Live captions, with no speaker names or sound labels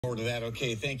Forward to that.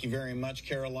 Okay, thank you very much,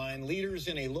 Caroline. Leaders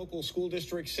in a local school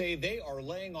district say they are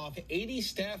laying off 80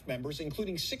 staff members,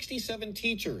 including 67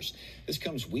 teachers. This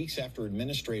comes weeks after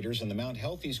administrators in the Mount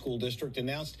Healthy School District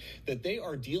announced that they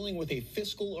are dealing with a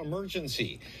fiscal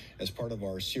emergency. As part of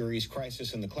our series,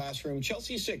 Crisis in the Classroom,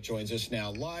 Chelsea Sick joins us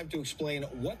now live to explain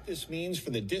what this means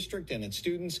for the district and its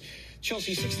students.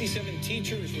 Chelsea, 67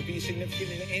 teachers would be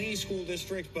significant in any school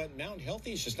district, but Mount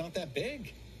Healthy is just not that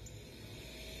big.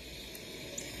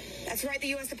 That's right. The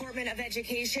U.S. Department of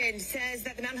Education says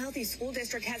that the Mount Healthy School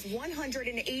District has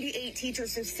 188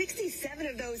 teachers, so 67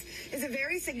 of those is a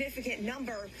very significant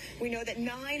number. We know that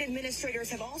 9 administrators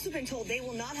have also been told they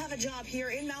will not have a job here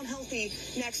in Mount Healthy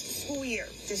next school year.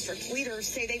 District leaders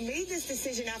say they made this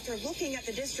decision after looking at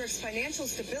the district's financial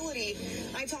stability.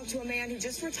 I talked to a man who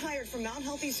just retired from Mount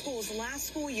Healthy Schools last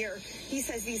school year. He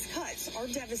says these cuts are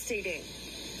devastating.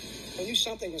 I knew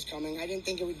something was coming. I didn't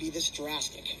think it would be this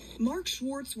drastic. Mark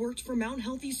Schwartz worked for Mount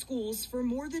Healthy Schools for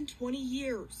more than 20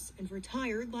 years and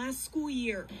retired last school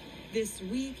year. This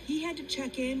week, he had to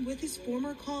check in with his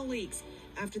former colleagues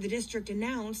after the district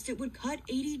announced it would cut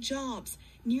 80 jobs,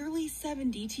 nearly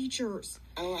 70 teachers.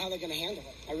 I don't know how they're going to handle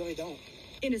it. I really don't.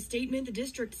 In a statement, the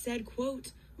district said,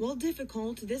 quote, "While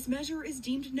difficult, this measure is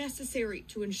deemed necessary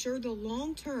to ensure the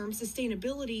long-term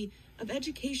sustainability of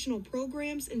educational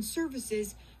programs and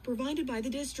services provided by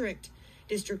the district."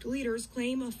 District leaders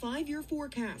claim a 5-year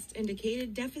forecast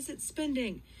indicated deficit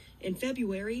spending. In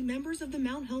February, members of the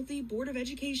Mount Healthy Board of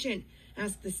Education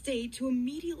asked the state to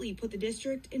immediately put the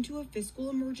district into a fiscal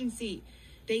emergency.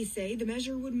 They say the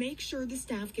measure would make sure the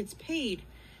staff gets paid.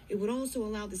 It would also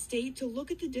allow the state to look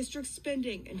at the district's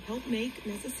spending and help make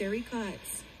necessary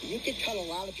cuts. You could cut a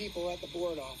lot of people at the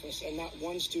board office and not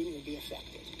one student would be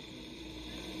affected.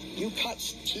 You cut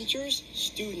teachers,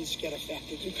 students get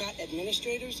affected. You cut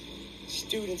administrators,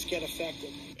 students get affected.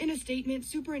 In a statement,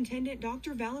 Superintendent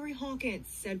Dr. Valerie Hawkins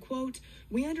said, quote,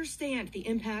 "We understand the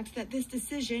impact that this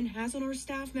decision has on our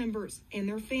staff members and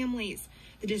their families.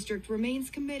 The district remains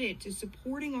committed to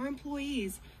supporting our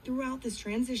employees throughout this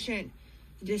transition."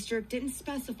 The district didn't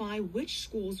specify which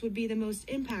schools would be the most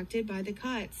impacted by the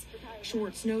cuts.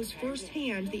 Schwartz knows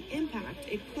firsthand the impact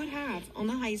it could have on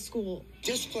the high school.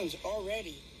 Discipline's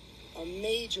already a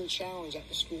major challenge at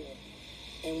the school.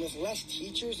 And with less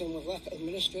teachers and with less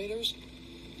administrators,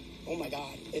 oh my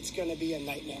God, it's going to be a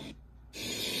nightmare.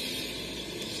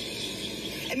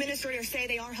 Administrators say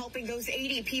they are helping those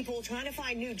 80 people trying to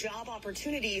find new job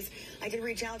opportunities. I did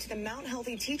reach out to the Mount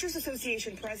Healthy Teachers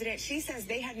Association president. She says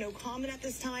they had no comment at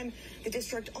this time. The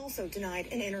district also denied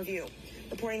an interview.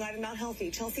 Reporting live in Mount Healthy,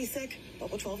 Chelsea Sick,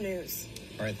 Local 12 News.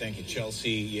 All right, thank you,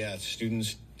 Chelsea. Yeah,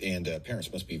 students and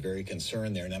parents must be very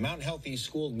concerned there. Now, Mount Healthy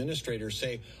school administrators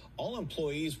say all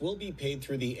employees will be paid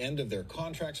through the end of their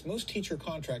contracts. Most teacher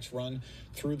contracts run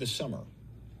through the summer.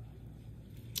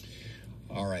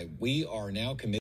 All right, we are now committed